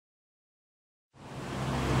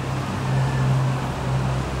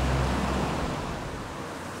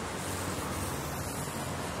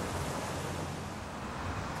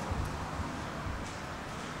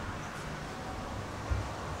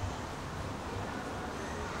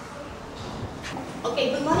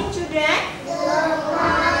Okay, good morning, children. Good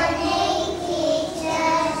morning,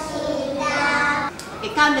 teacher Sheila.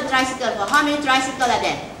 Okay, count the tricycle. For how many tricycles are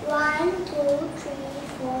there? 1, 2, 3,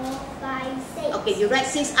 4, 5, 6. Okay, you write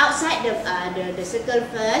 6 outside the circle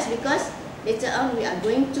first because later on we are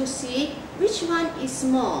going to see which one is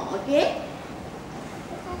small. Okay?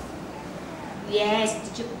 Yes.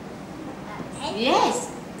 Did you? Yes.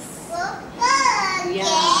 Purple.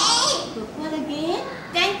 Yeah. Purple again.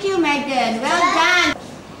 Thank you, Megan. Well done.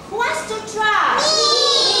 Who wants to try?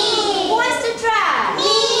 Me. Who wants to try?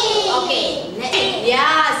 Me. Okay.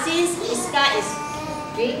 Yeah, since Iska is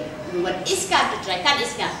big, we want Iska to try. Come,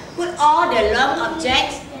 Iska. Put all the long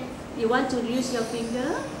objects. You want to use your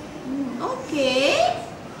finger? Okay.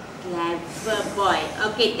 Clever boy.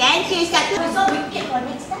 Okay, thank you, Iska. So we get for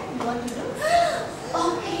next time. You want to do?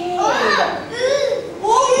 Okay.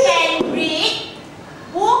 Who can read?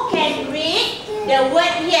 Who can read the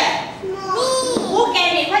word here? Who can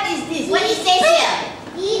read? What is this? What it says here?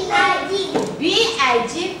 B-I-G.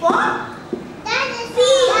 B-I-G for?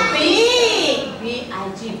 Big.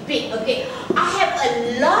 B-I-G, big. Okay. I have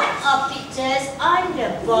a lot of pictures on the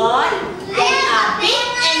board that are big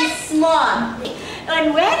and small.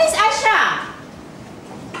 And where is Asha?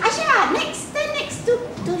 Asha, stand next to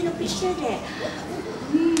your picture there.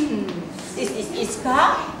 This is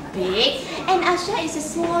Iska, big, and Asha is a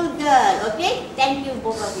small girl. Okay? Thank you,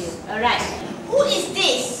 both of you. Alright. Who is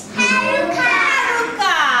this? Haruka.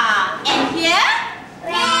 And here?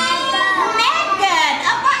 Megan.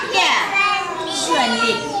 Apa here?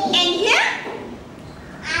 Shirley. And here?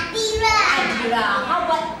 Adira. How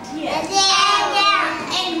about here?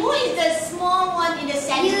 And who is the small one in the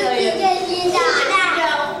center?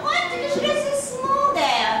 What? She's so small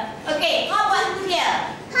there. Okay, how about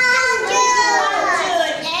here?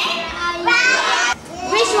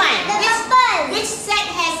 Which one? Which set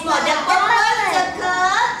has more? The purple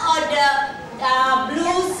circle or the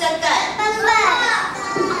blue circle? I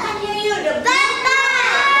can't hear you. The blue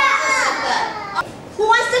circle. Who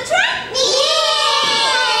wants to try? Me.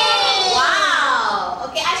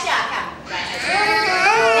 Wow. Okay, Asha, come. Right, Asha.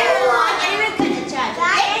 Everyone get a charge.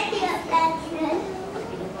 Okay?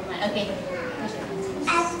 Okay.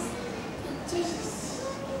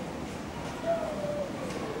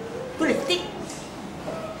 Put a tick.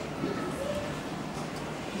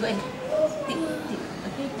 Go and tick.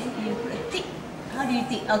 Okay, thank you. Put a tick. How do you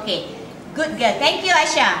tick? Okay. Good girl. Thank you,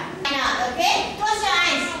 Asha. Okay? Close your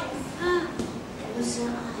eyes. Close your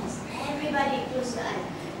eyes. Everybody close your eyes.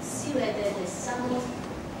 See whether there's some.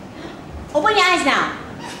 Open your eyes now.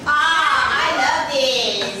 I love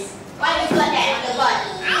this. Why you got that on the board?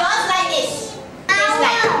 Yours like this. It's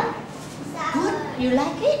like. Good. You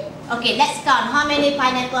like it? Okay, let's count. How many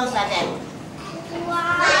pineapples are there? 1,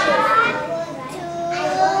 2,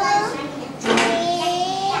 3,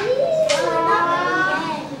 4,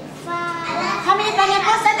 5. How many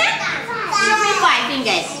pineapples are there? Show me 5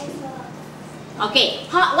 fingers. Okay,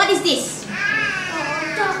 what is this?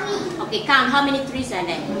 Okay, count. How many trees are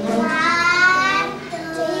there? 1,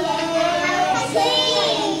 2,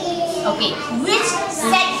 3. Okay, which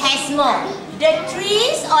set has more? The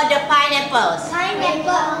trees or the pineapples?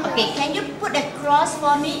 Pineapple. Okay, can you put a cross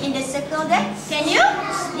for me in the circle there? Can you?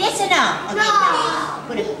 Yes or no? Okay, No.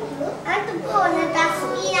 put it. I have to put on the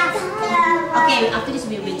dustbin after. Okay, after this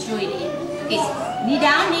we will throw it in. Okay, knee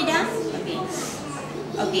down, knee down. Okay.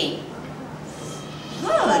 Okay.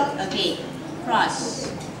 Good. Okay,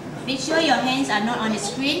 cross. Make sure your hands are not on the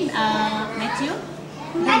screen, Matthew.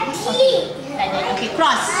 Okay,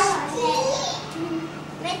 cross.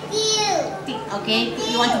 Matthew. Tick. Okay,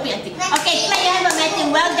 you want to put a tick. Okay, clap your hand for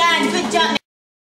Matthew. Well done. Good job.